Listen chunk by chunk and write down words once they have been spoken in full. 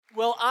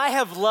Well, I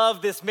have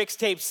loved this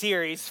mixtape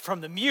series from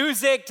the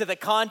music to the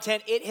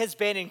content. It has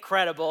been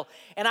incredible.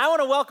 And I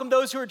want to welcome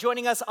those who are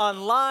joining us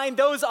online,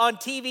 those on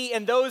TV,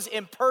 and those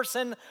in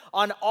person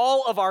on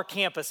all of our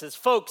campuses.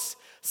 Folks,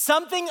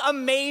 something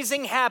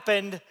amazing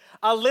happened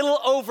a little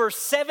over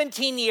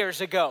 17 years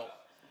ago.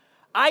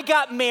 I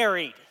got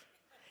married.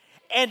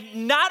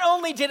 And not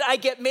only did I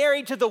get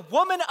married to the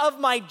woman of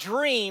my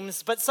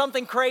dreams, but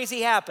something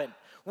crazy happened.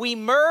 We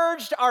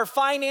merged our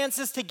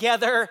finances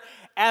together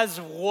as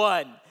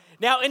one.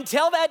 Now,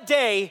 until that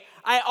day,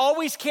 I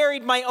always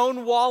carried my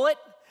own wallet.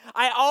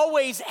 I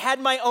always had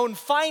my own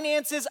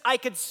finances. I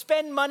could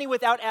spend money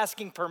without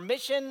asking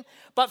permission.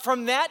 But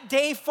from that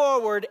day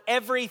forward,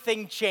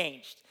 everything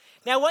changed.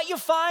 Now, what you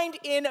find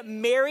in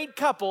married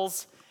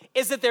couples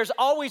is that there's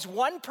always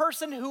one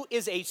person who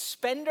is a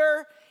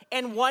spender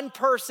and one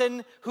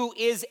person who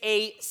is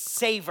a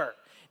saver.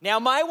 Now,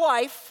 my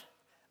wife,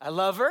 I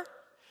love her.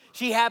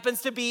 She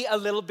happens to be a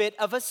little bit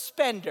of a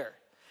spender.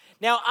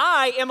 Now,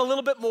 I am a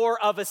little bit more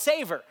of a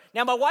saver.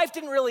 Now, my wife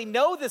didn't really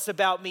know this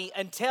about me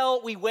until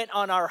we went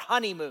on our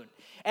honeymoon.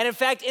 And in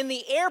fact, in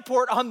the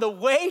airport on the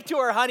way to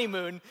our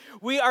honeymoon,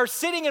 we are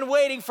sitting and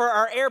waiting for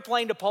our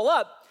airplane to pull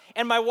up.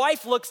 And my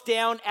wife looks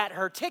down at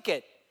her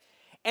ticket.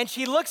 And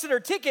she looks at her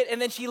ticket, and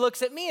then she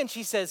looks at me and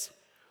she says,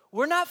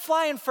 "We're not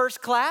flying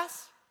first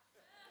class?"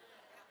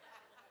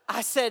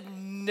 I said,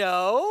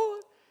 "No."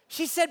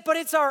 She said, "But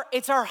it's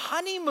our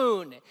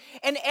honeymoon.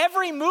 And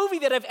every movie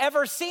that I've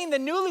ever seen, the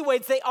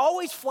newlyweds, they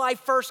always fly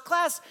first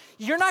class.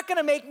 You're not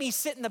gonna make me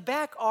sit in the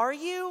back, are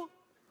you?"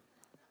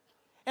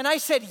 And I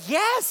said,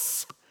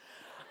 "Yes.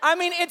 I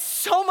mean, it's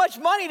so much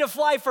money to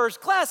fly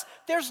first class.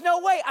 There's no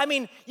way. I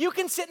mean, you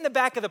can sit in the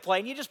back of the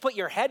plane. You just put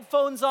your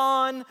headphones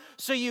on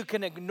so you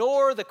can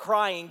ignore the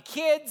crying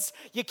kids.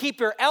 You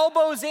keep your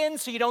elbows in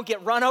so you don't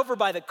get run over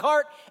by the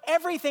cart.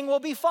 Everything will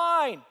be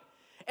fine."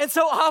 And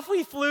so off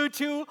we flew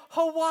to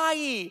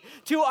Hawaii,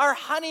 to our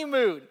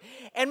honeymoon.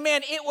 And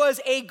man, it was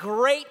a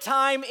great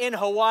time in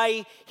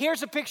Hawaii.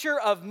 Here's a picture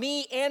of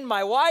me and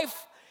my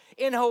wife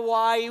in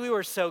Hawaii. We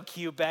were so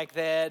cute back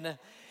then.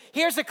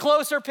 Here's a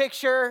closer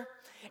picture.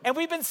 And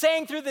we've been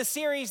saying through this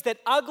series that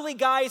ugly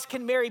guys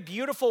can marry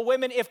beautiful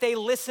women if they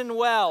listen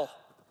well.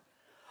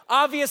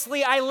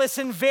 Obviously, I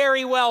listen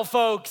very well,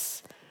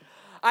 folks.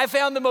 I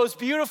found the most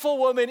beautiful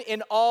woman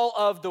in all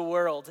of the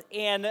world,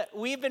 and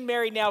we've been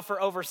married now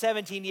for over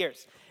 17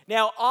 years.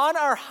 Now, on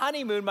our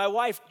honeymoon, my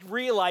wife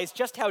realized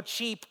just how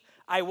cheap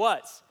I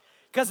was,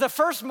 because the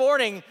first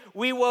morning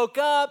we woke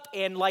up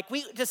and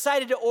we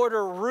decided to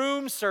order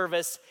room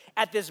service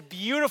at this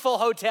beautiful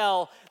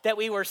hotel that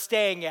we were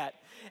staying at.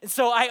 And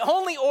so I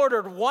only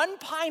ordered one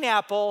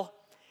pineapple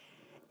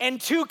and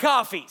 2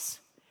 coffees.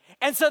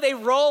 And so they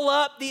roll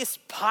up this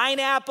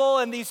pineapple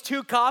and these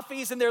 2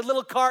 coffees in their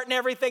little cart and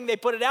everything. They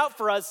put it out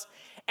for us.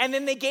 And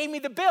then they gave me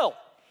the bill.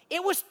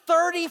 It was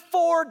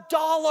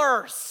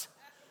 $34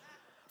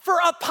 for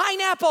a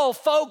pineapple,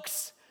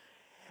 folks.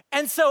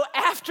 And so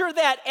after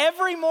that,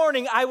 every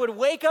morning I would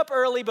wake up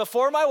early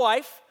before my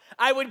wife.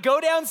 I would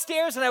go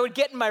downstairs and I would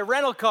get in my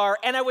rental car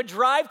and I would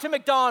drive to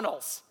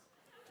McDonald's.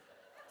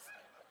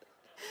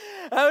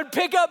 I would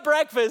pick up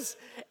breakfast,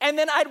 and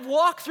then I'd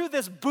walk through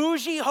this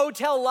bougie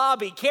hotel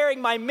lobby carrying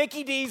my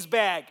Mickey D's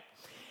bag.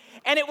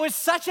 And it was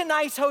such a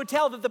nice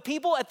hotel that the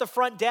people at the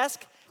front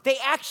desk, they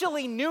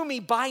actually knew me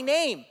by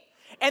name.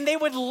 And they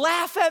would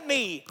laugh at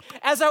me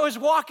as I was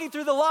walking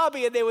through the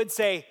lobby, and they would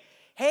say,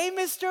 "Hey,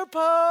 Mr.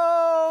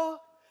 Poe."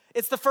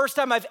 It's the first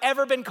time I've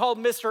ever been called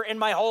Mr. in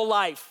my whole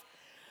life.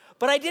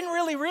 But I didn't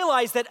really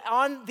realize that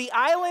on the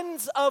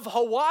islands of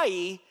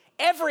Hawaii,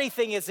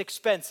 everything is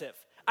expensive.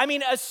 I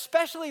mean,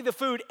 especially the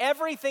food,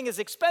 everything is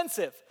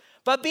expensive.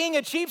 But being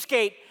a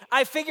cheapskate,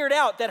 I figured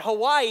out that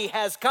Hawaii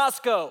has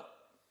Costco.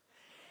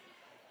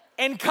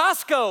 And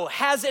Costco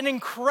has an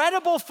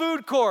incredible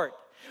food court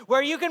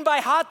where you can buy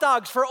hot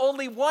dogs for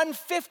only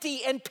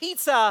 $1.50 and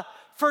pizza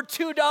for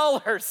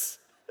 $2.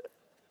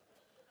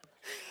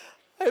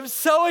 I'm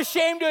so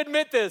ashamed to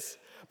admit this,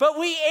 but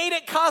we ate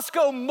at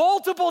Costco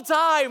multiple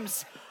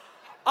times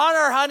on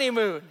our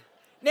honeymoon.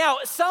 Now,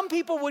 some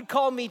people would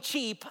call me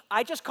cheap.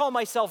 I just call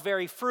myself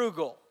very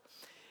frugal.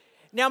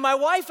 Now, my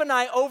wife and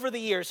I, over the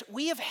years,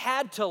 we have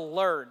had to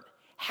learn,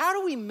 how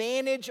do we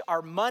manage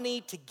our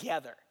money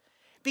together?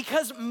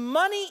 Because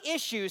money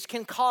issues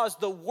can cause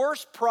the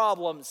worst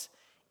problems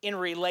in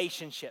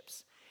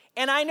relationships.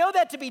 And I know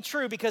that to be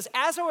true because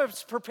as I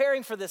was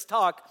preparing for this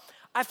talk,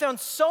 I found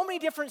so many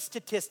different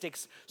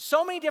statistics,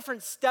 so many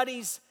different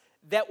studies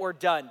that were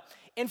done.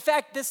 In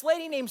fact, this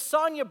lady named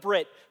Sonia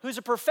Britt, who's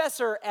a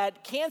professor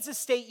at Kansas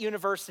State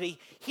University,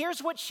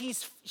 here's what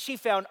she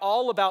found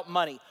all about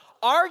money.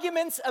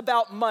 Arguments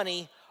about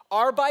money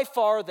are by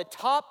far the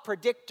top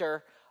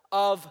predictor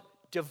of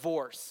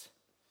divorce.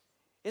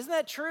 Isn't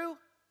that true?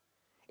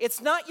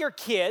 It's not your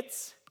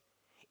kids.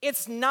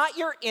 It's not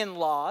your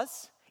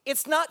in-laws.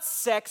 It's not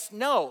sex.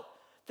 No.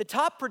 The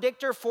top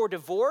predictor for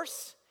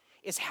divorce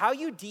is how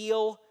you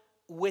deal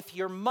with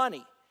your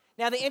money.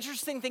 Now, the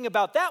interesting thing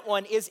about that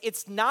one is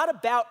it's not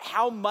about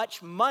how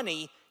much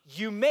money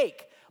you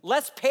make.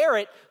 Les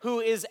Parrott, who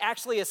is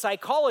actually a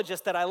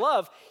psychologist that I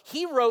love,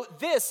 he wrote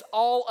this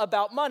all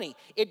about money.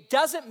 It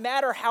doesn't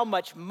matter how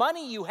much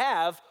money you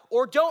have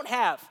or don't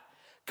have.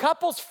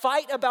 Couples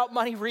fight about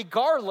money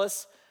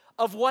regardless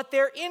of what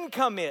their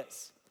income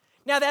is.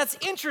 Now that's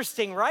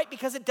interesting, right?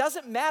 Because it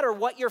doesn't matter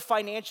what your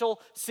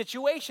financial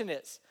situation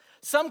is.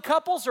 Some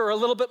couples are a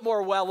little bit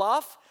more well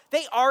off.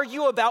 They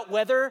argue about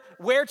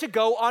where to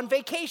go on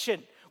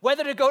vacation,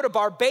 whether to go to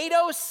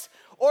Barbados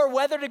or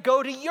whether to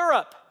go to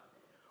Europe.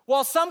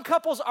 While some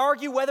couples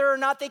argue whether or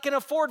not they can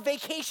afford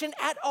vacation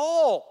at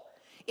all.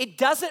 It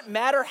doesn't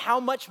matter how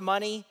much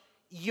money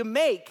you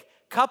make.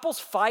 Couples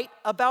fight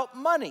about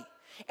money.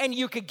 And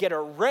you could get a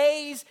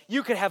raise,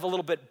 you could have a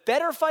little bit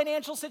better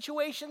financial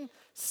situation.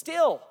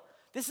 Still,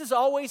 this is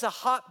always a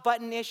hot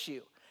button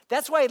issue.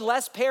 That's why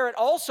Les Parrott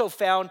also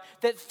found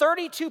that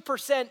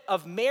 32%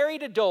 of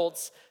married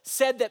adults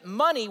said that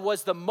money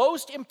was the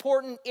most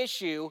important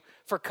issue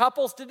for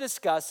couples to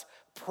discuss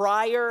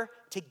prior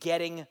to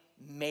getting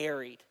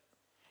married.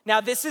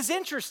 Now, this is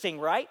interesting,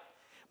 right?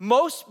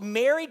 Most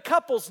married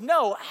couples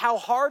know how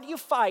hard you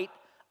fight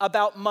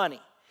about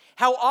money,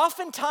 how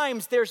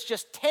oftentimes there's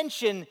just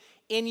tension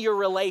in your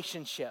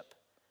relationship.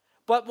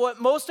 But what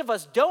most of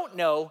us don't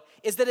know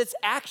is that it's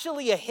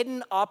actually a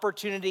hidden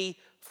opportunity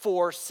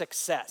for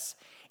success.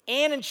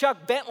 Ann and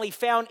Chuck Bentley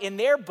found in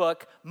their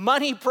book,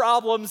 Money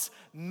Problems,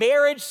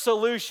 Marriage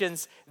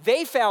Solutions,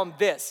 they found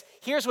this.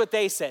 Here's what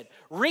they said.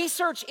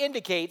 Research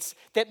indicates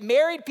that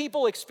married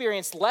people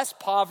experience less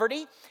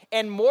poverty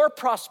and more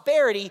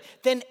prosperity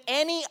than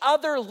any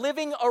other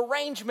living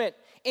arrangement,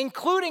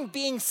 including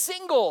being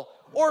single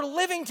or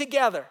living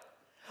together.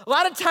 A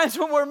lot of times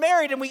when we're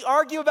married and we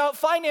argue about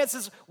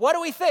finances, what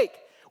do we think?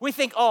 We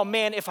think, oh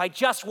man, if I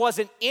just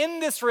wasn't in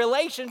this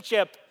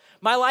relationship,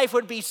 my life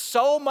would be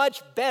so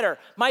much better.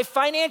 My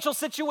financial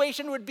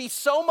situation would be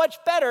so much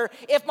better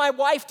if my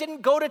wife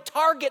didn't go to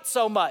Target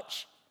so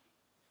much.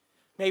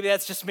 Maybe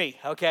that's just me,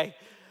 okay?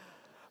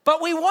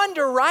 But we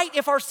wonder, right,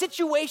 if our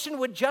situation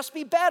would just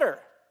be better.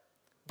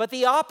 But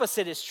the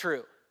opposite is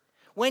true.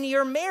 When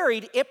you're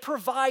married, it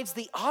provides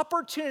the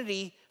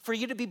opportunity for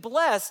you to be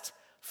blessed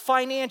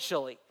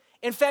financially.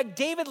 In fact,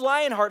 David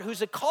Lionheart,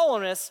 who's a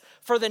columnist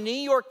for the New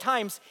York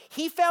Times,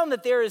 he found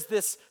that there is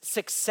this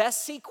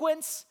success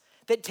sequence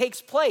that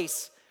takes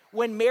place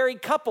when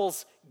married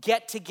couples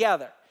get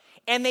together.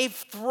 And they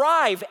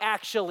thrive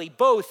actually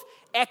both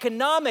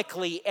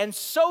economically and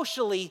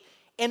socially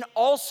and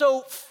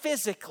also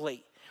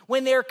physically.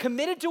 When they're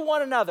committed to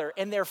one another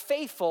and they're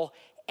faithful,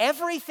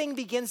 everything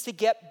begins to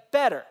get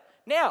better.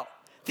 Now,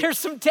 there's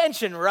some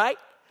tension, right?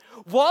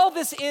 While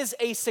this is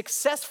a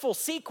successful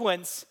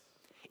sequence,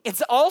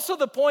 it's also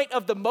the point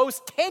of the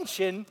most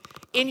tension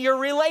in your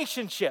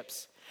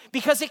relationships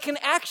because it can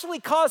actually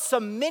cause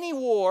some mini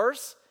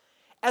wars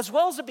as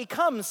well as it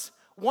becomes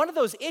one of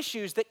those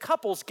issues that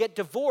couples get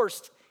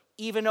divorced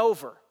even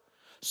over.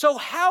 So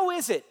how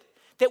is it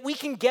that we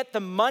can get the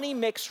money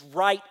mix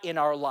right in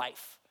our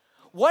life?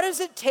 What does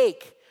it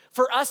take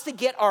for us to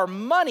get our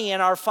money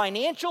and our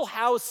financial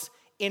house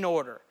in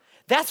order?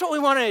 That's what we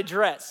want to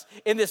address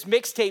in this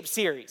mixtape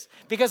series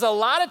because a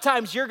lot of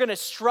times you're going to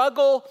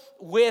struggle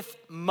with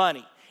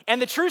money.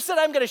 And the truths that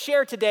I'm going to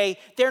share today,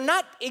 they're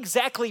not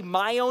exactly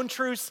my own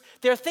truths.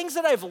 They're things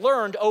that I've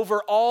learned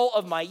over all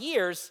of my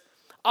years,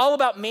 all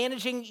about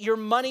managing your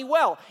money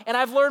well. And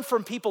I've learned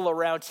from people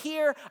around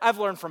here. I've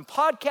learned from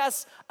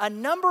podcasts, a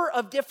number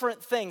of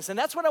different things. And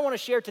that's what I want to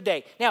share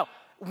today. Now,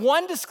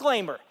 one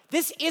disclaimer,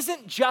 this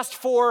isn't just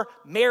for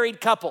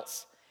married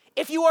couples.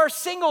 If you are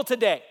single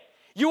today,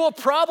 you will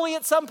probably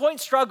at some point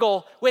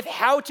struggle with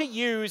how to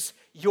use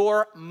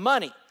your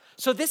money.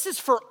 So this is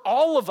for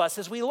all of us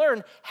as we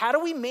learn, how do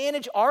we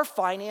manage our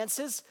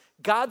finances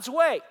God's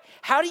way?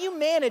 How do you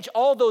manage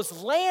all those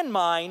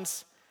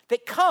landmines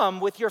that come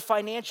with your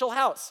financial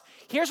house?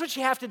 Here's what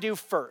you have to do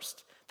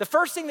first. The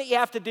first thing that you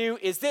have to do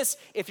is this.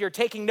 If you're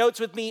taking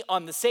notes with me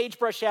on the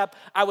Sagebrush app,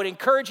 I would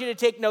encourage you to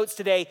take notes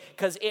today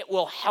because it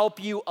will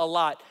help you a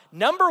lot.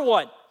 Number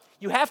one,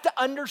 you have to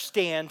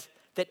understand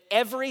that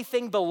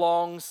everything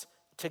belongs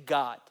to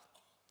God.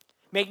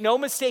 Make no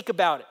mistake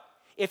about it.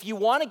 If you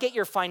want to get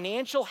your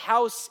financial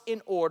house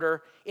in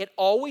order, it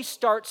always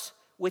starts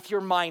with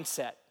your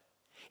mindset.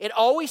 It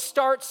always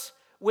starts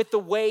with the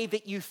way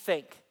that you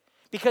think.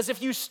 Because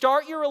if you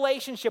start your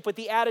relationship with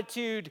the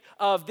attitude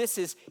of this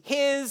is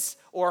his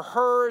or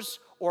hers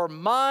or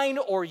mine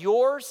or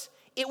yours,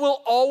 it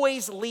will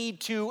always lead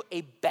to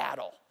a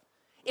battle.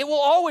 It will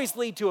always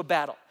lead to a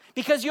battle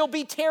because you'll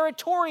be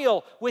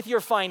territorial with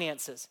your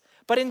finances.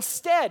 But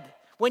instead,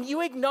 when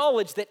you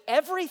acknowledge that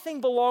everything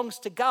belongs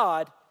to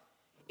God,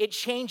 it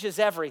changes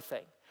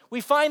everything. We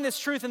find this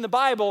truth in the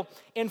Bible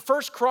in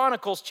 1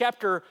 Chronicles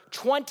chapter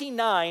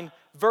 29,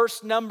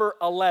 verse number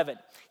 11.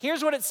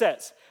 Here's what it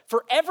says.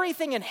 For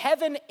everything in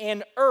heaven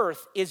and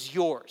earth is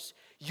yours.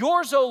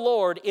 Yours, O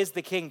Lord, is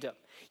the kingdom.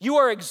 You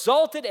are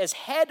exalted as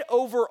head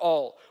over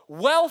all.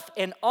 Wealth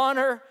and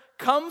honor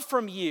come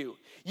from you.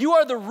 You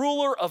are the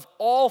ruler of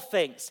all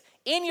things.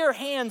 In your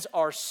hands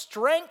are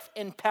strength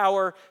and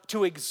power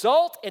to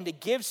exalt and to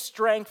give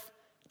strength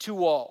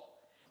to all.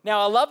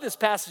 Now, I love this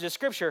passage of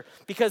scripture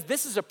because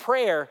this is a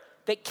prayer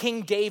that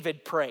King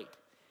David prayed.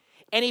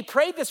 And he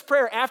prayed this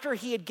prayer after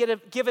he had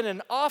given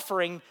an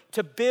offering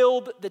to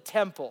build the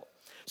temple.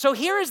 So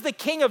here is the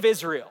king of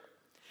Israel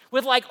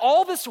with like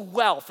all this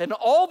wealth and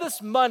all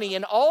this money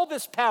and all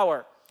this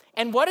power.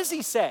 And what does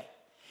he say?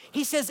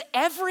 He says,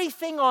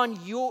 everything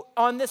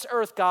on this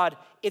earth, God,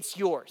 it's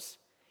yours.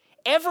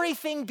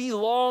 Everything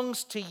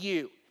belongs to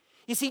you.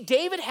 You see,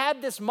 David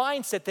had this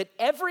mindset that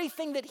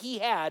everything that he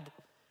had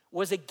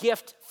was a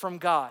gift from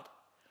God.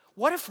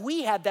 What if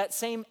we had that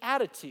same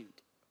attitude?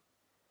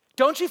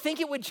 Don't you think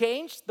it would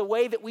change the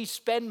way that we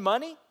spend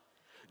money?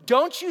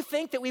 Don't you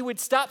think that we would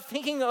stop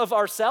thinking of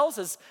ourselves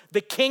as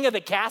the king of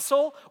the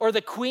castle or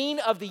the queen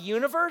of the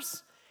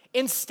universe?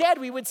 Instead,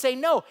 we would say,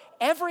 no,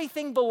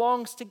 everything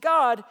belongs to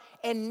God,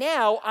 and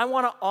now I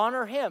want to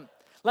honor him.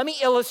 Let me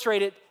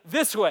illustrate it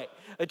this way.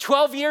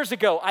 12 years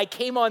ago, I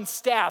came on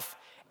staff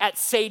at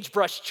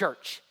Sagebrush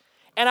Church,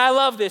 and I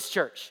love this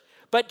church.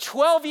 But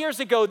 12 years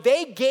ago,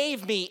 they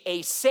gave me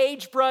a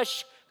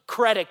Sagebrush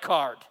credit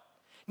card.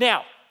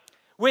 Now,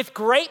 with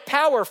great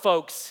power,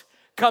 folks,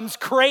 comes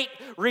great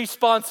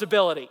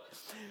responsibility.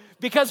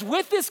 Because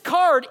with this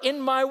card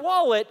in my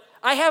wallet,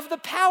 I have the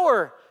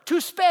power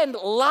to spend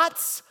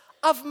lots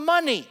of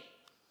money.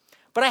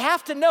 But I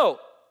have to know,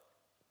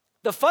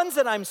 the funds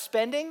that I'm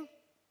spending,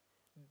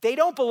 they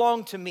don't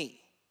belong to me.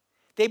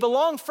 They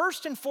belong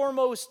first and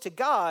foremost to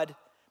God,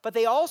 but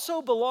they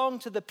also belong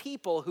to the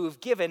people who have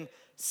given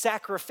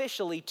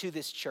sacrificially to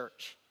this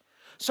church.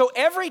 So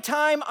every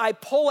time I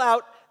pull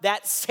out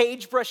that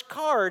Sagebrush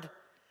card,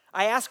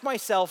 I ask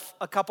myself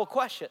a couple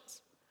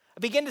questions. I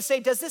begin to say,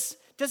 does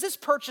this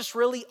purchase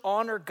really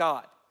honor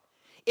God?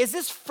 Is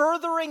this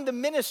furthering the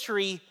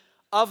ministry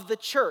of the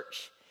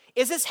church?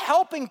 Is this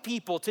helping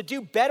people to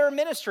do better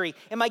ministry?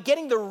 Am I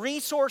getting the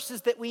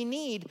resources that we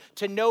need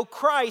to know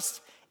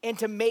Christ and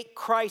to make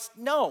Christ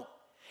known?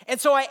 And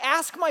so I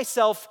ask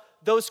myself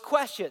those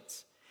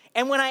questions.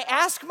 And when I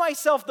ask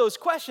myself those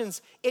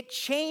questions, it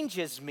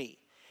changes me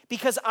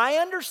because I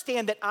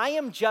understand that I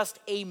am just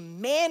a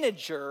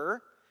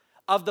manager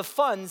of the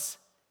funds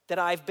that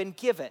I've been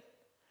given.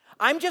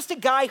 I'm just a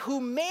guy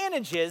who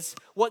manages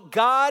what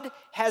God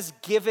has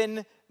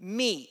given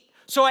me.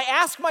 So I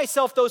ask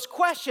myself those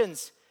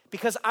questions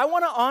because I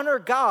want to honor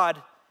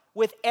God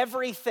with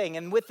everything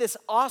and with this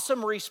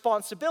awesome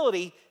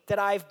responsibility that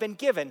I've been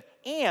given.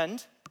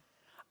 And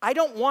I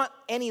don't want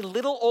any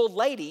little old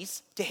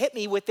ladies to hit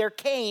me with their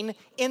cane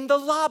in the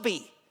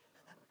lobby.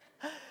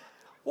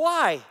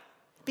 Why?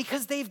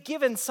 Because they've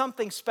given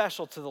something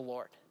special to the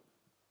Lord.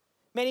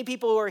 Many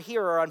people who are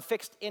here are on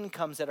fixed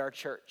incomes at our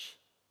church,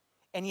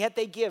 and yet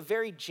they give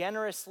very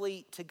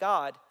generously to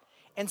God.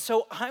 And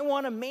so I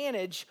want to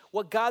manage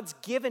what God's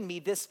given me,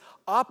 this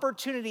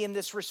opportunity and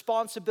this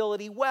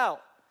responsibility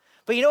well.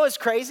 But you know what's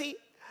crazy?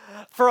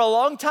 For a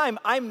long time,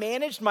 I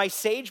managed my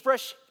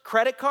Sagebrush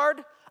credit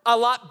card a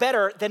lot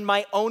better than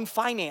my own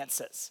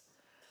finances.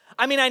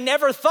 I mean, I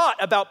never thought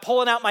about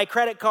pulling out my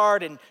credit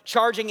card and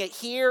charging it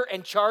here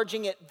and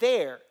charging it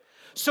there.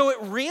 So it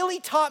really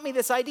taught me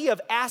this idea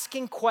of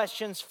asking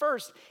questions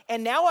first.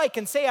 And now I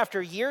can say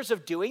after years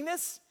of doing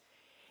this,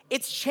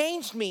 it's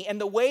changed me in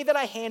the way that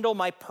I handle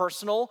my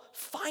personal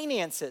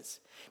finances.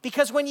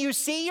 Because when you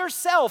see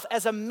yourself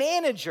as a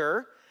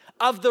manager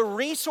of the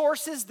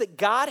resources that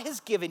God has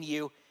given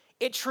you,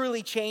 it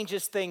truly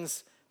changes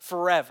things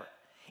forever.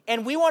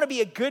 And we want to be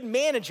a good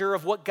manager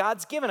of what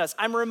God's given us.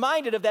 I'm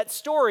reminded of that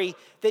story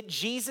that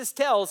Jesus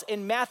tells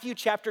in Matthew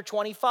chapter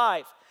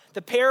 25,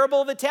 the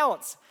parable of the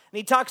talents. And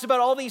he talks about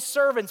all these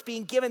servants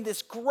being given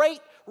this great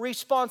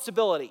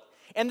responsibility.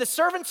 And the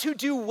servants who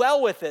do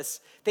well with this,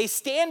 they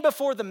stand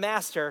before the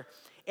master,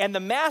 and the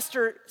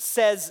master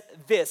says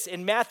this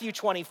in Matthew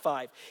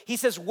 25. He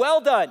says,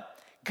 "Well done,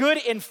 good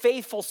and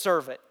faithful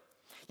servant.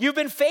 You've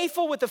been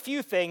faithful with a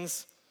few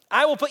things.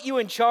 I will put you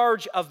in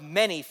charge of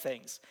many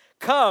things.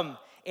 Come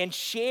and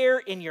share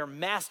in your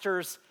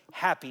master's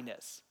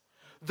happiness."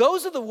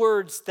 Those are the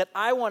words that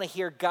I want to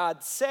hear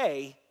God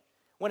say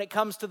when it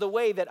comes to the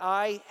way that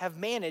I have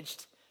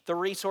managed the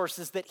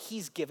resources that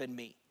he's given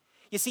me.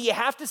 You see, you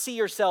have to see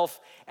yourself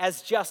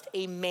as just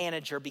a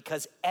manager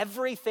because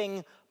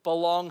everything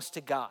belongs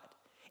to God.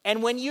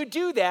 And when you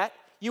do that,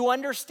 you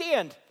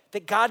understand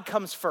that God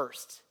comes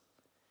first.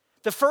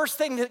 The first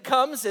thing that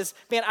comes is,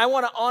 man, I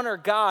want to honor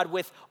God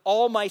with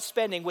all my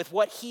spending, with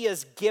what he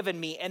has given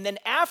me. And then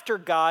after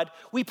God,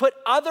 we put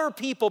other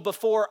people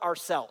before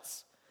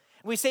ourselves.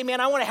 We say, man,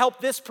 I want to help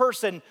this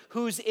person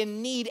who's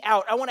in need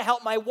out. I want to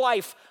help my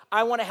wife.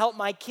 I want to help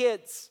my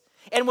kids.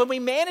 And when we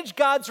manage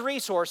God's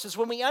resources,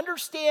 when we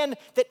understand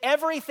that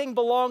everything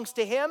belongs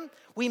to him,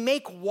 we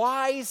make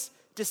wise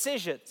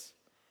decisions.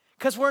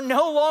 Because we're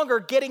no longer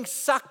getting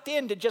sucked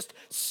into just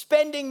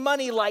spending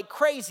money like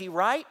crazy,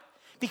 right?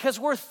 Because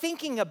we're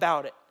thinking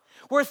about it.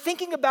 We're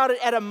thinking about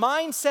it at a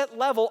mindset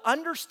level,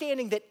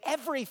 understanding that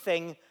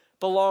everything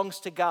belongs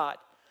to God.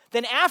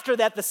 Then after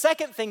that, the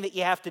second thing that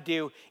you have to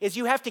do is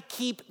you have to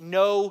keep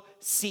no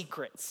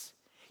secrets.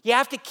 You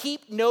have to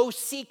keep no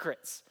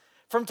secrets.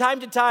 From time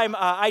to time,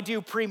 I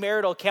do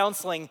premarital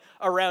counseling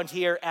around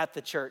here at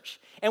the church.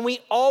 And we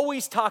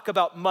always talk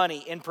about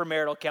money in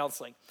premarital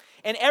counseling.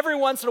 And every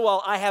once in a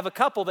while, I have a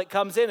couple that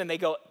comes in and they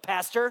go,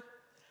 Pastor,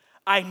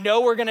 I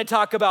know we're going to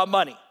talk about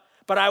money,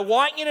 but I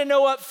want you to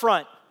know up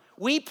front,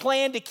 we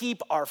plan to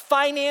keep our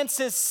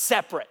finances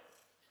separate.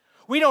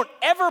 We don't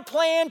ever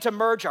plan to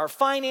merge our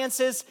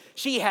finances.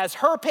 She has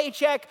her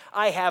paycheck,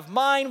 I have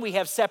mine, we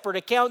have separate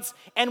accounts,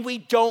 and we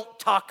don't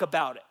talk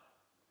about it.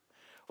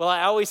 Well,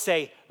 I always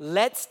say,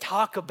 let's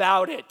talk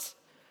about it.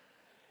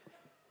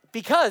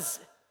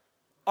 Because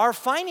our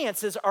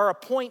finances are a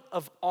point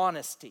of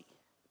honesty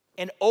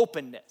and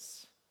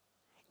openness.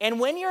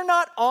 And when you're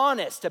not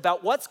honest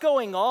about what's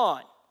going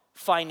on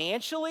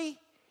financially,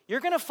 you're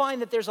going to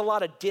find that there's a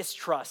lot of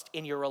distrust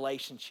in your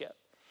relationship.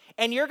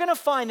 And you're going to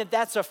find that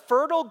that's a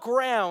fertile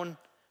ground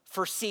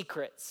for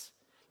secrets.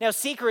 Now,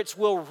 secrets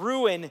will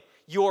ruin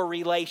your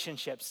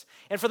relationships.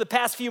 And for the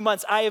past few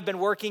months, I have been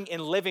working in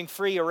Living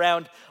Free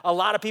around a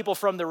lot of people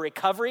from the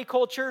recovery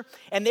culture.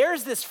 And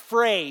there's this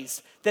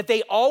phrase that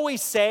they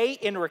always say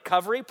in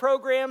recovery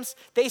programs.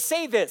 They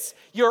say this,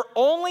 you're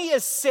only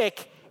as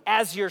sick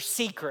as your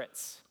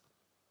secrets.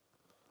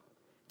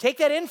 Take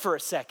that in for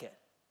a second,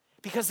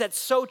 because that's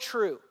so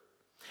true.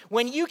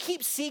 When you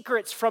keep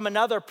secrets from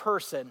another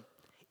person,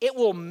 it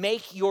will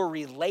make your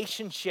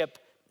relationship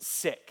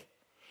sick.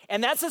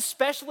 And that's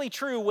especially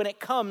true when it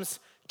comes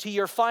to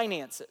your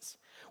finances.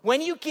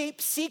 When you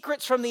keep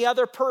secrets from the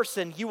other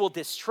person, you will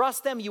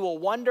distrust them, you will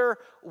wonder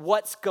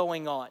what's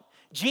going on.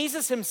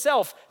 Jesus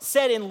himself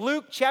said in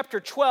Luke chapter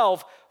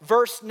 12,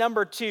 verse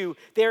number 2,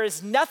 there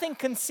is nothing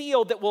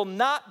concealed that will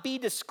not be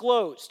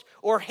disclosed,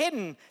 or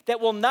hidden that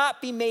will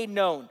not be made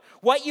known.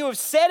 What you have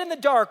said in the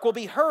dark will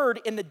be heard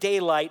in the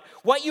daylight.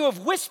 What you have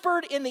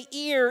whispered in the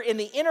ear in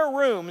the inner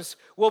rooms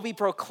will be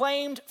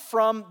proclaimed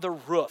from the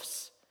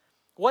roofs.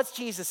 What's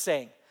Jesus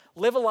saying?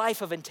 Live a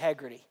life of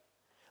integrity.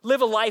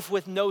 Live a life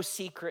with no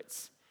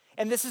secrets.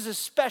 And this is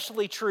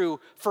especially true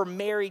for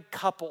married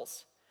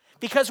couples.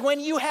 Because when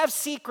you have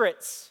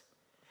secrets,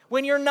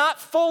 when you're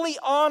not fully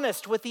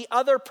honest with the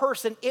other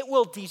person, it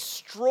will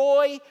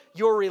destroy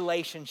your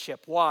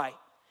relationship. Why?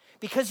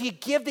 Because you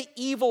give the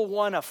evil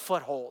one a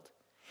foothold.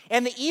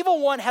 And the evil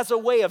one has a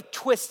way of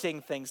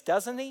twisting things,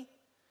 doesn't he?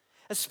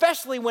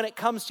 Especially when it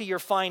comes to your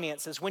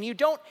finances. When you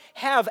don't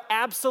have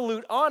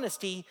absolute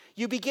honesty,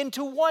 you begin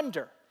to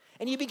wonder.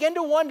 And you begin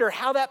to wonder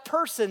how that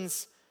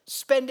person's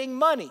spending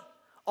money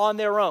on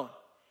their own.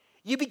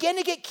 You begin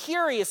to get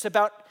curious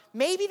about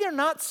maybe they're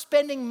not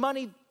spending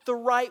money the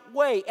right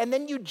way. And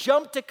then you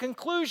jump to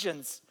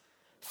conclusions,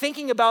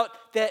 thinking about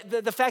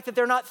the fact that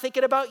they're not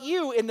thinking about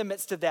you in the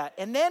midst of that.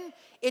 And then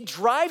it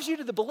drives you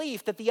to the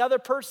belief that the other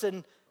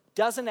person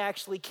doesn't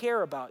actually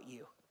care about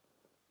you.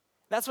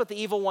 That's what the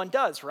evil one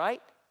does,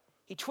 right?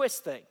 He twists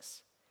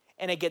things.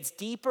 And it gets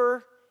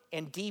deeper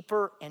and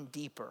deeper and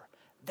deeper.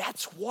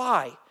 That's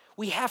why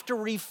we have to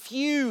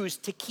refuse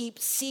to keep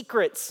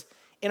secrets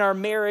in our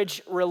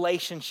marriage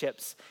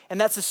relationships.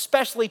 And that's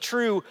especially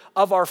true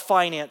of our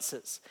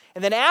finances.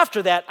 And then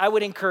after that, I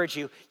would encourage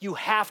you, you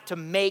have to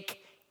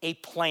make a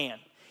plan.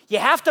 You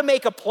have to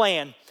make a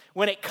plan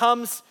when it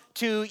comes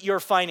to your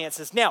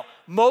finances. Now,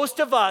 most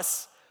of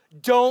us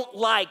don't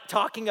like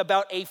talking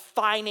about a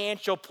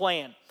financial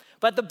plan,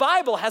 but the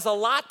Bible has a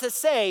lot to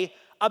say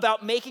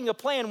about making a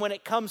plan when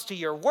it comes to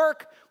your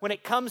work, when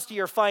it comes to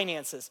your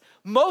finances.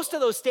 Most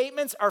of those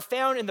statements are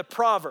found in the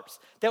Proverbs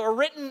that were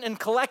written and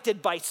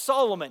collected by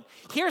Solomon.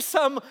 Here's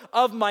some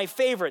of my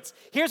favorites.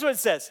 Here's what it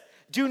says.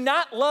 Do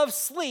not love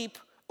sleep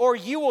or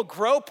you will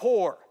grow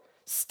poor.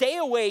 Stay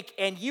awake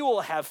and you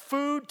will have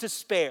food to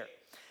spare.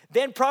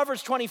 Then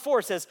Proverbs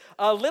 24 says,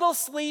 a little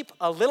sleep,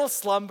 a little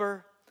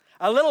slumber,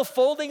 a little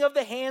folding of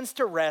the hands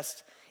to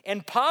rest,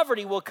 and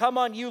poverty will come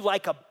on you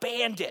like a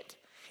bandit,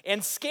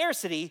 and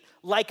scarcity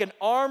like an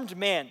armed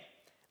man.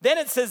 Then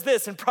it says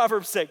this in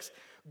Proverbs 6,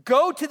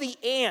 go to the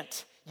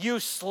ant,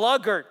 you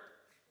sluggard.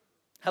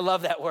 I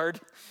love that word.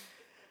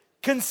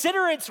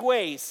 Consider its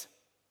ways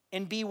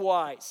and be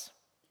wise.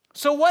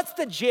 So what's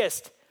the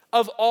gist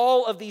of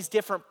all of these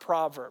different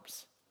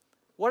proverbs?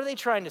 What are they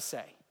trying to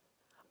say?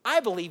 I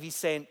believe he's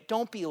saying,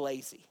 don't be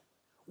lazy.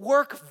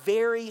 Work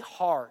very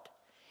hard.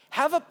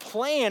 Have a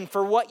plan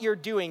for what you're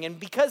doing. And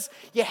because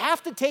you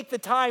have to take the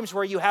times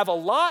where you have a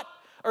lot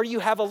or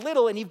you have a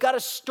little, and you've got to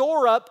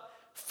store up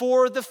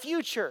for the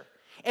future.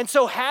 And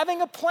so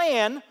having a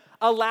plan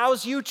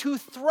allows you to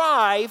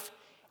thrive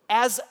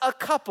as a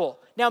couple.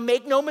 Now,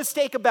 make no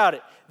mistake about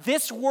it.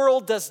 This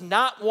world does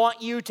not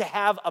want you to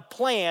have a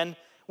plan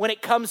when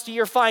it comes to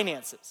your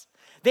finances.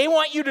 They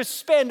want you to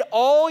spend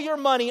all your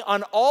money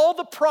on all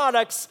the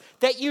products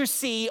that you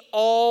see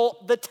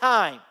all the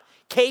time.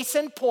 Case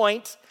in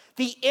point,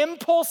 the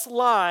impulse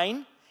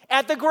line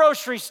at the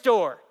grocery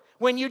store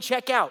when you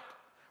check out,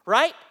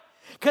 right?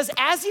 Because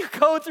as you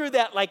go through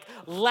that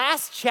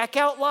last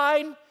checkout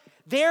line,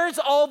 there's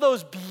all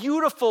those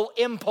beautiful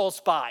impulse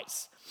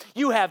buys.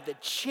 You have the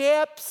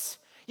chips,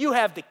 you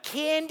have the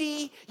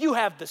candy, you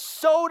have the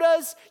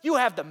sodas, you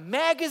have the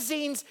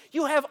magazines,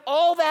 you have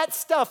all that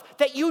stuff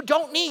that you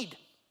don't need.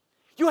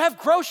 You have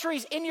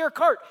groceries in your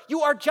cart.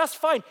 You are just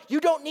fine. You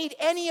don't need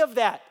any of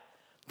that.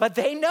 But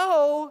they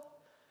know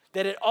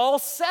that it all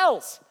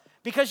sells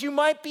because you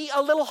might be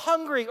a little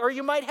hungry or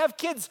you might have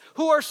kids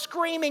who are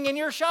screaming in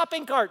your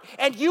shopping cart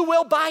and you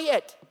will buy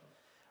it,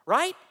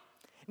 right?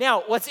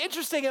 Now, what's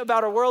interesting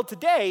about our world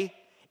today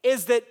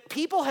is that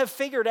people have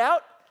figured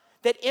out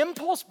that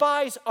impulse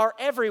buys are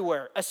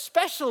everywhere,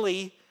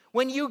 especially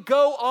when you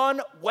go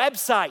on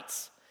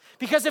websites.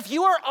 Because if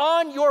you are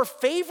on your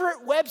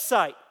favorite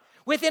website,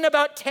 within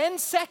about 10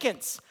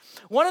 seconds,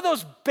 one of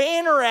those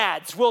banner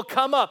ads will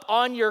come up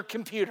on your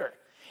computer.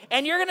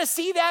 And you're gonna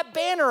see that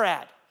banner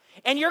ad.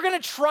 And you're gonna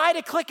try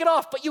to click it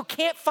off, but you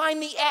can't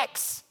find the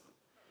X.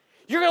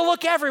 You're gonna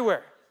look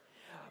everywhere.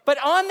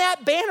 But on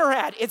that banner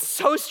ad, it's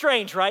so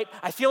strange, right?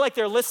 I feel like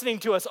they're listening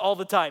to us all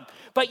the time.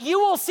 But you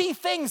will see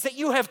things that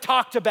you have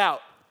talked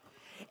about.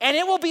 And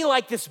it will be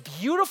like this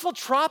beautiful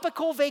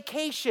tropical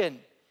vacation.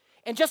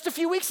 And just a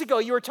few weeks ago,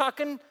 you were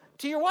talking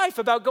to your wife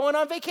about going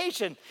on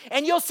vacation.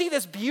 And you'll see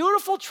this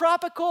beautiful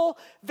tropical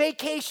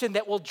vacation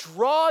that will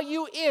draw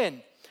you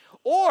in.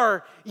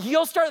 Or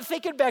you'll start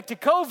thinking back to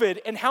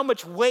COVID and how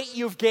much weight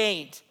you've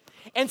gained.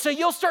 And so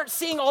you'll start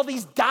seeing all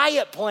these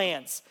diet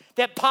plans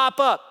that pop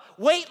up,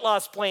 weight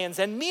loss plans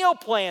and meal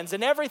plans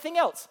and everything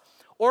else.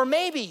 Or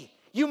maybe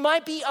you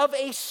might be of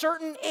a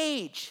certain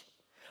age,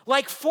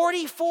 like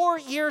 44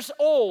 years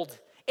old,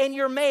 and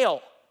you're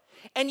male.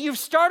 And you've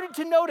started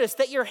to notice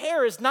that your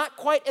hair is not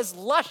quite as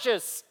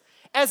luscious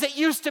as it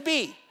used to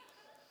be.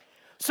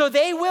 So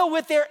they will,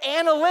 with their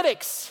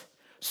analytics,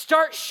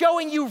 start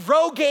showing you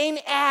Rogaine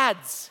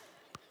ads.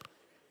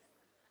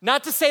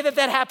 Not to say that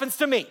that happens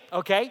to me,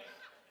 okay?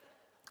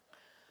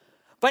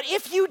 But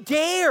if you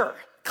dare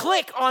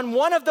click on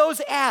one of those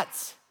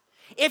ads,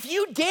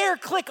 you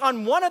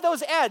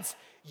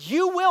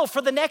will,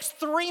 for the next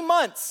 3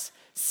 months,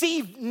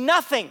 see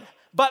nothing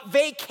but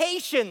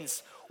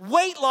vacations,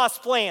 weight loss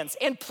plans,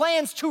 and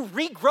plans to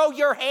regrow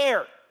your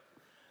hair.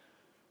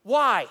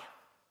 Why?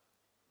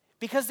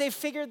 Because they've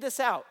figured this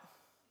out.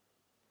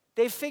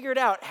 They've figured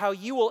out how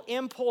you will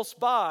impulse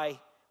buy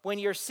when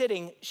you're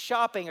sitting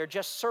shopping or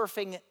just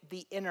surfing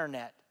the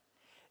internet.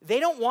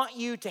 They don't want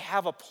you to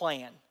have a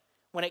plan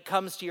when it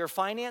comes to your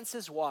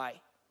finances.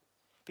 Why?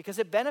 Because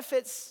it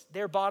benefits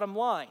their bottom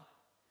line.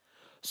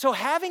 So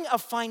having a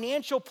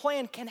financial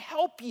plan can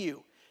help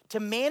you to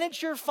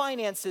manage your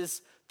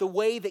finances the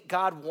way that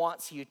God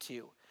wants you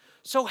to.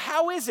 So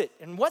how is it,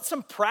 and what's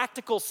some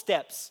practical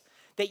steps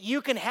that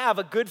you can have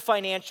a good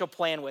financial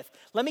plan with?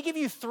 Let me give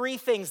you 3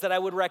 things that I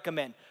would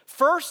recommend.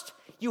 First,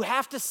 you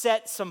have to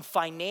set some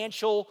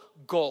financial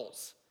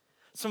goals.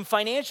 Some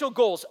financial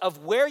goals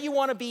of where you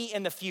want to be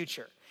in the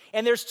future.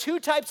 And there's 2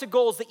 types of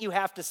goals that you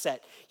have to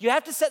set. You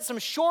have to set some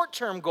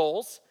short-term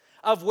goals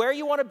of where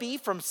you want to be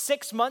from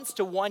 6 months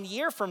to 1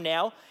 year from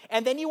now.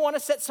 And then you want to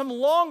set some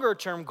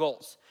longer-term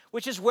goals,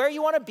 which is where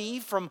you want to be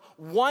from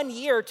 1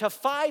 year to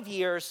 5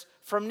 years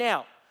from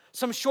now.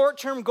 Some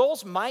short-term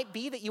goals might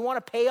be that you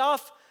want to pay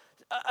off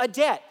a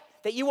debt,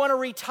 that you want to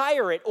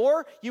retire it,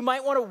 or you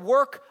might want to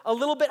work a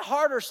little bit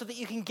harder so that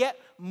you can get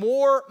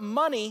more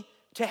money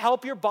to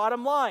help your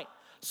bottom line.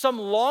 Some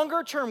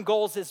longer-term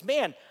goals is,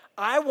 man,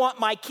 I want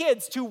my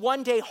kids to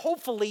one day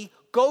hopefully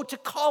go to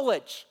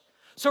college.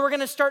 So we're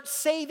going to start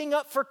saving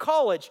up for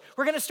college.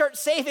 We're going to start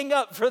saving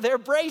up for their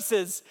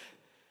braces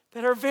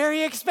that are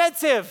very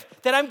expensive,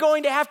 that I'm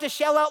going to have to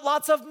shell out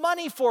lots of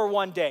money for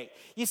one day.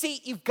 You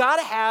see, you've got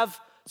to have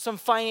some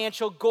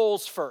financial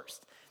goals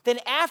first. Then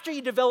after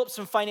you develop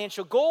some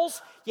financial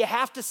goals, you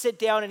have to sit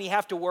down and you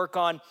have to work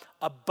on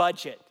a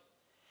budget.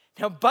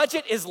 Now,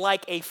 budget is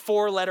like a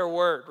 4-letter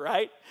word,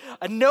 right?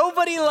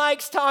 Nobody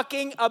likes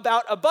talking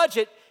about a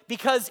budget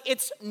because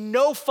it's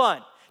no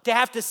fun to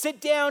have to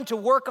sit down to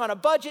work on a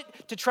budget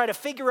to try to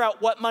figure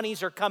out what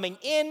monies are coming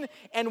in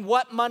and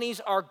what monies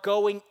are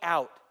going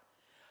out.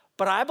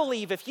 But I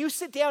believe if you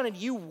sit down and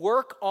you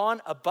work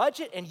on a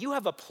budget and you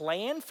have a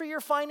plan for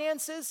your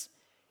finances,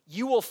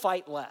 you will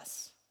fight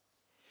less.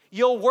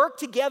 You'll work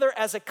together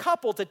as a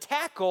couple to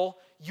tackle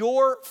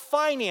your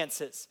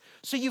finances.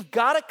 So you've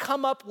got to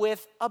come up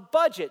with a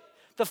budget.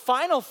 The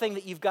final thing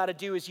that you've got to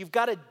do is you've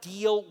got to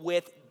deal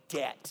with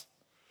debt.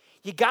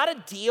 You got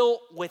to deal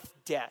with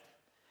debt.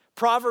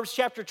 Proverbs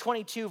chapter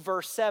 22,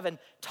 verse 7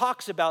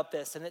 talks about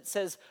this, and it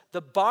says, the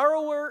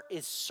borrower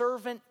is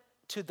servant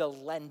to the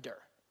lender.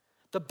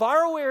 The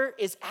borrower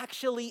is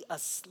actually a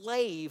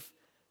slave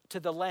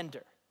to the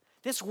lender.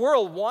 This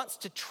world wants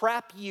to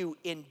trap you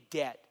in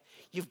debt.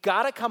 You've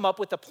got to come up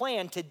with a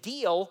plan to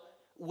deal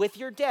with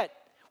your debt.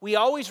 We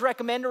always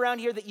recommend around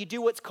here that you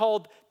do what's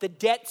called the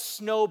debt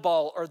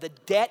snowball or the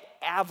debt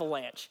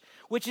avalanche,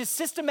 which is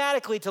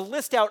systematically to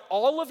list out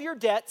all of your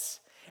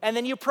debts, and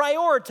then you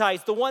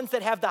prioritize the ones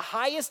that have the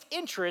highest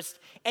interest,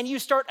 and you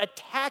start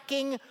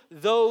attacking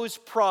those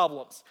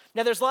problems.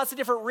 Now, there's lots of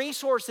different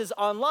resources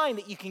online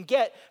that you can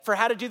get for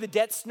how to do the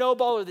debt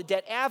snowball or the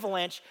debt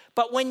avalanche,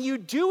 but when you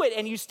do it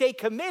and you stay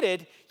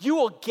committed, you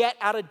will get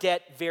out of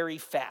debt very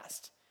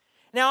fast.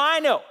 Now, I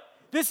know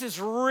this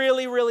is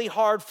really, really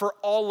hard for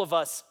all of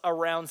us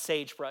around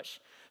Sagebrush.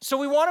 So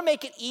we want to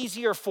make it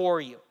easier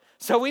for you.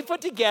 So we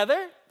put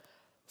together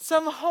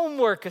some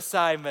homework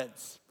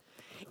assignments.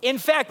 In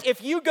fact,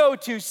 if you go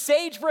to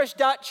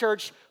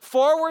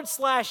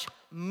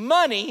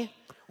sagebrush.church/money,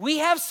 we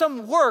have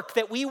some work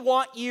that we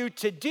want you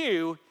to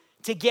do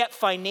to get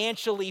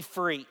financially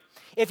free.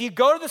 If you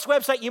go to this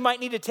website, you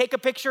might need to take a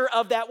picture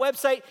of that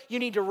website. You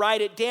need to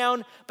write it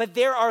down. But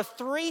there are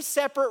 3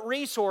 separate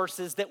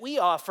resources that we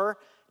offer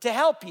to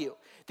help you.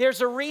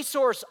 There's a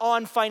resource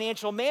on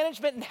financial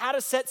management and how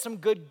to set some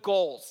good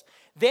goals.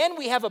 Then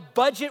we have a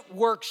budget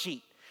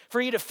worksheet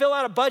for you to fill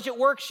out a budget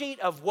worksheet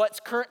of what's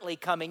currently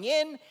coming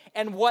in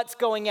and what's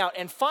going out.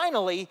 And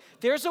finally,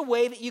 there's a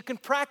way that you can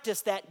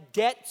practice that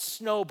debt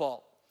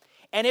snowball.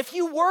 And if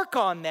you work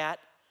on that,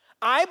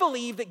 I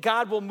believe that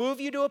God will move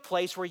you to a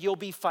place where you'll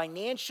be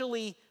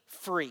financially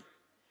free,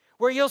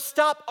 where you'll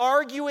stop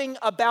arguing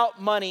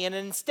about money. And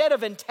instead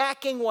of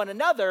attacking one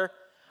another,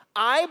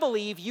 I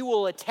believe you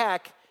will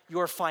attack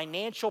your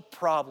financial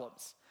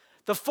problems.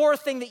 The 4th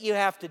thing that you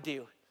have to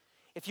do,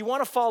 if you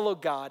want to follow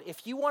God,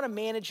 if you want to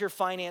manage your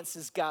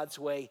finances God's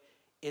way,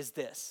 is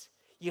this.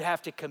 You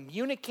have to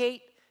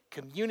communicate.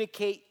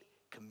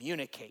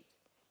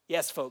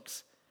 Yes,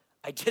 folks,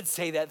 I did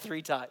say that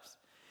 3 times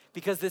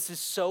because this is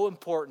so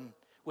important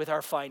with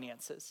our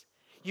finances.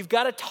 You've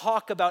got to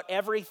talk about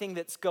everything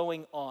that's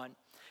going on.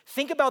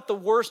 Think about the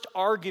worst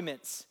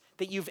arguments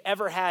that you've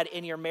ever had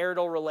in your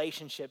marital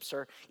relationships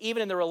or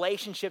even in the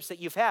relationships that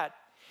you've had.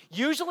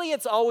 Usually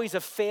it's always a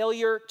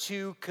failure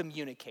to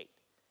communicate.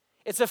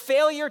 It's a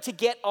failure to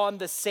get on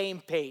the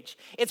same page.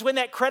 It's when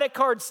that credit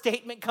card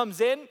statement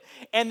comes in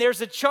and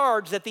there's a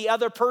charge that the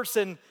other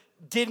person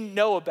didn't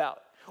know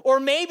about. Or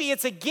maybe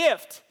it's a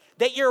gift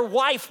that your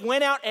wife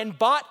went out and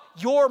bought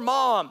your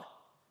mom.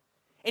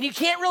 And you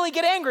can't really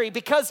get angry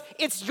because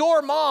it's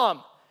your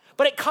mom.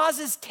 But it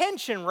causes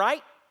tension,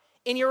 right,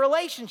 in your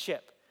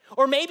relationship.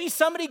 Or maybe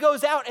somebody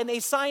goes out and they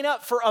sign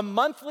up for a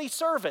monthly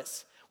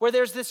service where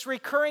there's this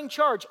recurring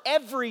charge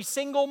every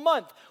single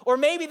month. Or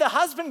maybe the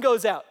husband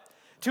goes out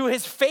to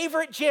his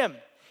favorite gym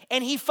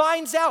and he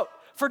finds out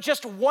for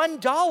just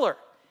 $1,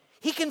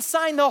 he can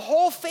sign the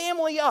whole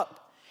family up.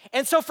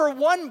 And so for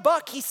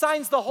 $1, he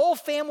signs the whole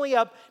family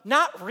up,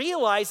 not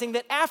realizing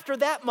that after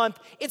that month,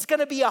 it's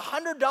gonna be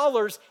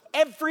 $100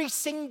 every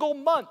single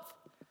month.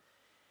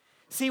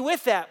 See,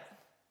 with that,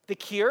 the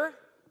cure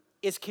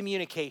is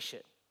communication.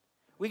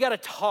 We gotta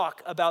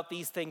talk about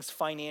these things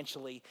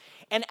financially.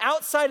 And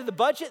outside of the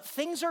budget,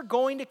 things are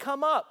going to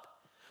come up.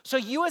 So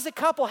you as a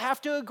couple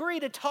have to agree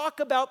to talk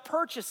about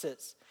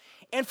purchases.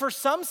 And for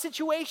some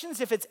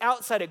situations, if it's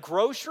outside of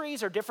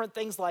groceries or different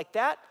things like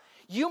that,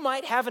 you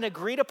might have an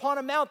agreed upon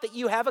amount that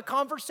you have a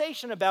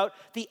conversation about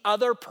the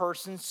other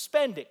person's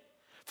spending.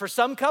 For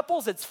some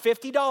couples, it's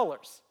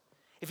 $50.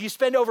 If you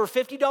spend over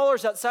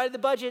 $50 outside of the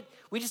budget,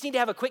 we just need to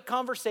have a quick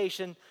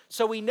conversation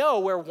so we know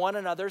where one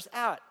another's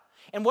at.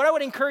 And what I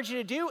would encourage you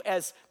to do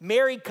as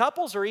married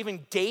couples or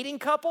even dating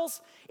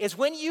couples is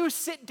when you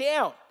sit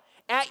down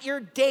at your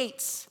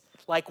dates,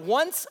 like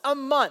once a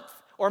month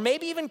or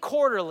maybe even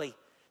quarterly,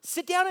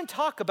 sit down and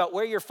talk about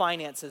where your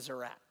finances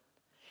are at.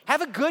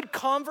 Have a good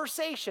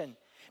conversation,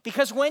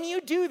 because when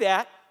you do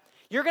that,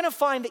 you're gonna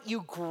find that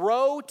you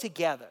grow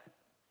together.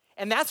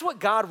 And that's what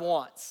God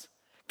wants.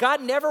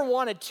 God never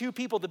wanted 2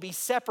 people to be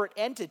separate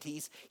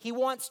entities. He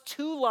wants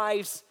 2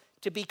 lives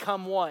to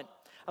become one.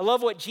 I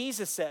love what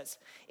Jesus says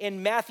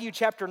in Matthew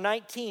chapter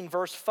 19,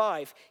 verse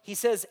 5. He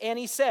says, and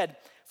he said,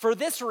 for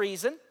this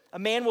reason, a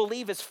man will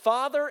leave his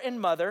father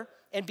and mother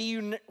and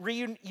be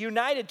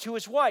reunited to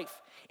his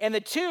wife, and the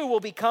 2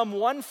 will become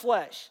one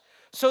flesh.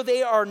 So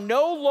they are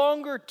no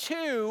longer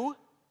 2,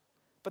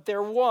 but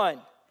they're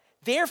one.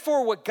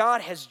 Therefore, what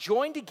God has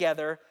joined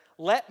together,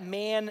 let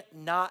man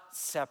not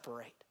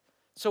separate.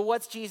 So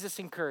what's Jesus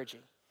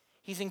encouraging?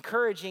 He's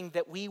encouraging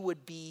that we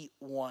would be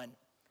one.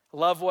 I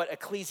love what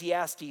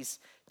Ecclesiastes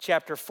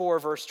chapter 4,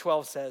 verse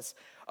 12 says.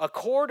 A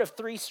cord of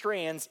 3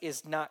 strands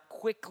is not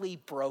quickly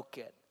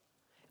broken.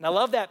 And I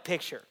love that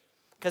picture,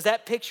 because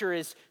that picture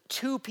is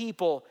 2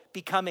 people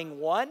becoming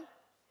one,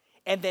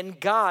 and then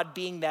God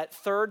being that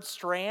 3rd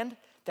strand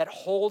that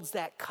holds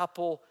that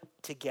couple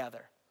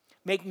together.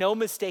 Make no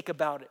mistake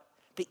about it.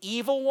 The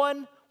evil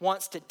one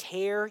wants to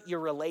tear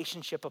your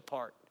relationship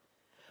apart,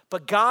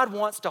 but God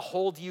wants to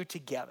hold you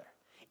together.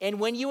 And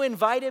when you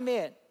invite him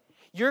in,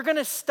 you're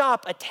gonna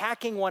stop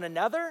attacking one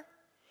another,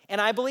 and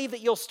I believe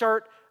that you'll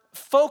start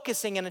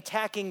focusing and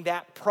attacking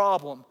that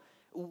problem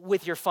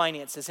with your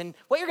finances. And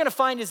what you're gonna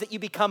find is that you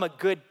become a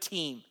good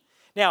team.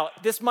 Now,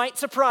 this might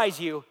surprise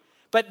you,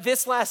 but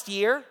this last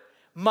year,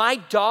 my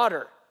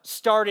daughter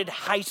started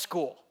high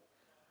school.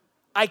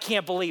 I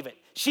can't believe it.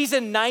 She's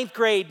in 9th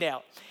grade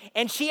now.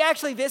 And she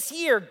actually this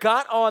year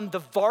got on the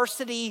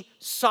varsity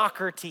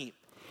soccer team.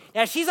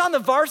 Now, she's on the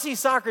varsity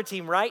soccer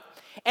team, right?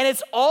 And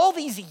it's all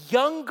these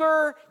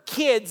younger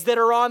kids that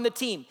are on the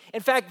team.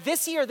 In fact,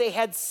 this year they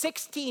had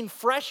 16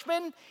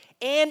 freshmen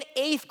and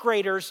 8th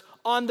graders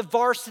on the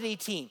varsity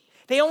team.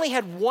 They only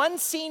had 1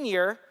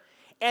 senior,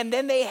 and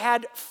then they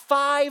had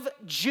 5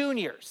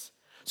 juniors.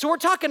 So we're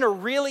talking a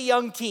really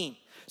young team.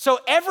 So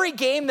every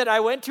game that I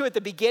went to at the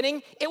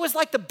beginning, it was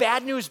like the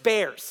Bad News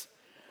Bears.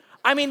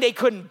 I mean, they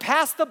couldn't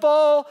pass the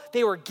ball.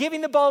 They were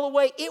giving the ball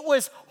away. It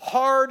was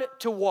hard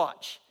to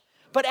watch.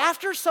 But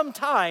after some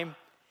time,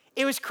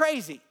 it was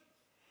crazy.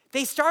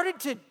 They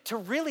started to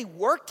really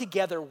work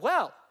together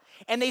well.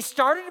 And they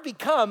started to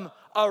become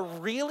a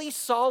really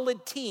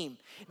solid team.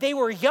 They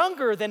were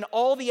younger than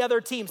all the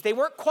other teams. They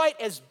weren't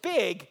quite as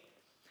big,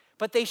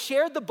 but they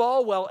shared the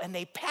ball well and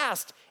they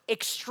passed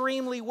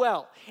extremely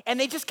well. And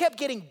they just kept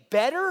getting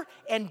better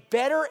and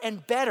better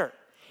and better.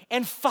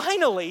 And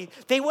finally,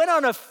 they went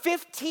on a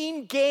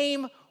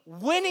 15-game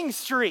winning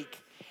streak.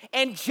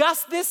 And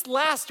just this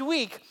last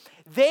week,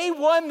 they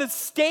won the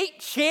state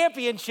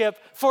championship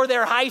for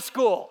their high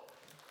school.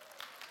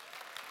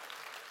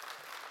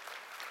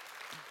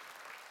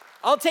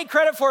 I'll take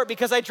credit for it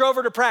because I drove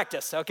her to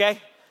practice, okay?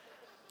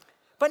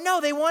 But no,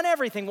 they won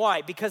everything.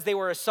 Why? Because they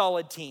were a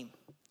solid team.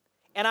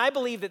 And I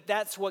believe that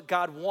that's what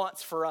God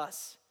wants for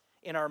us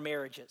in our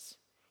marriages.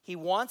 He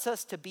wants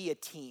us to be a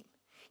team.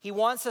 He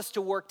wants us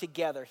to work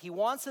together. He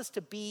wants us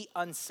to be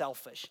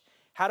unselfish.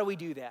 How do we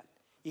do that?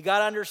 You got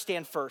to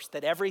understand first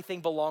that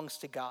everything belongs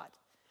to God.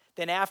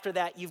 Then after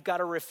that, you've got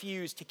to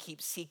refuse to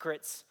keep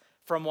secrets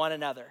from one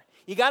another.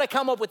 You got to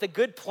come up with a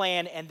good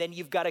plan, and then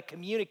you've got to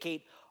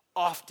communicate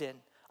often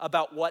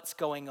about what's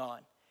going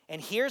on.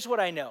 And here's what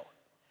I know.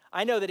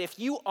 I know that if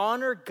you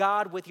honor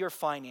God with your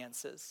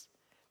finances,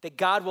 that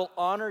God will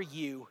honor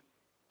you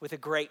with a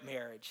great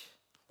marriage.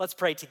 Let's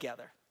pray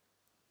together.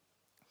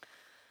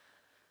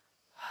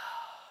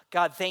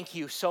 God, thank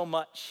you so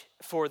much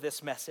for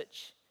this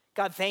message.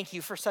 God, thank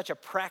you for such a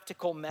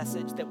practical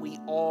message that we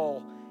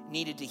all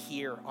needed to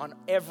hear on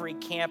every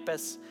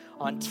campus,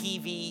 on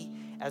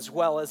TV, as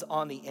well as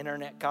on the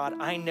internet. God,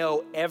 I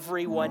know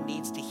everyone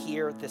needs to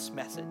hear this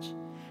message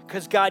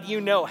because, God, you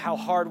know how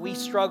hard we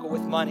struggle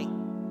with money.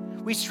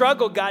 We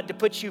struggle, God, to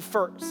put you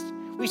first.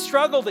 We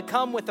struggle to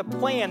come with a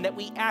plan that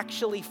we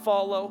actually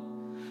follow.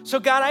 So,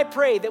 God, I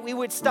pray that we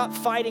would stop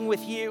fighting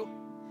with you,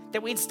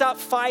 that we'd stop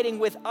fighting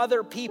with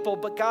other people,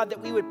 but, God, that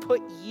we would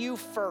put you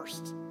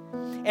first.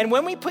 And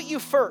when we put you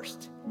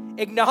first,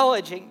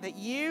 acknowledging that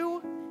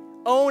you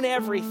own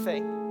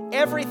everything,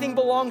 everything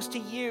belongs to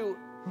you,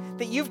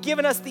 that you've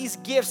given us these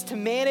gifts to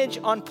manage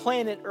on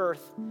planet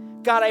Earth,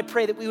 God, I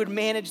pray that we would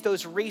manage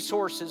those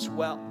resources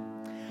well.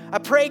 I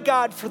pray,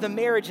 God, for the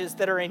marriages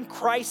that are in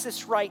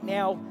crisis right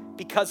now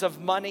because of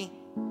money.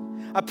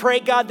 I pray,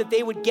 God, that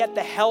they would get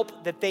the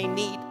help that they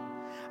need.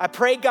 I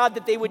pray, God,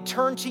 that they would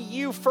turn to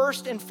you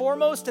first and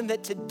foremost, and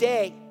that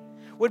today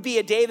would be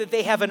a day that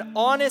they have an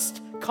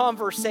honest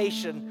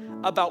conversation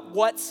about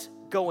what's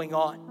going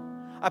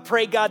on. I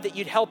pray, God, that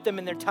you'd help them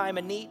in their time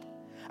of need.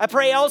 I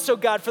pray also,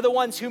 God, for the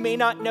ones who may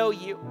not know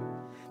you,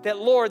 that,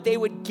 Lord, they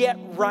would get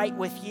right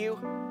with you,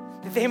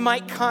 that they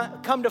might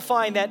come to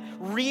find that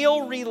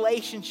real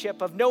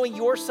relationship of knowing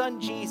your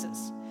son,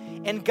 Jesus.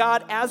 And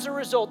God, as a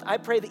result, I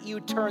pray that you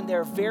turn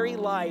their very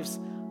lives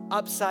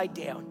upside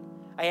down.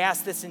 I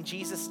ask this in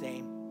Jesus'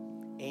 name,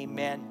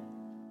 amen.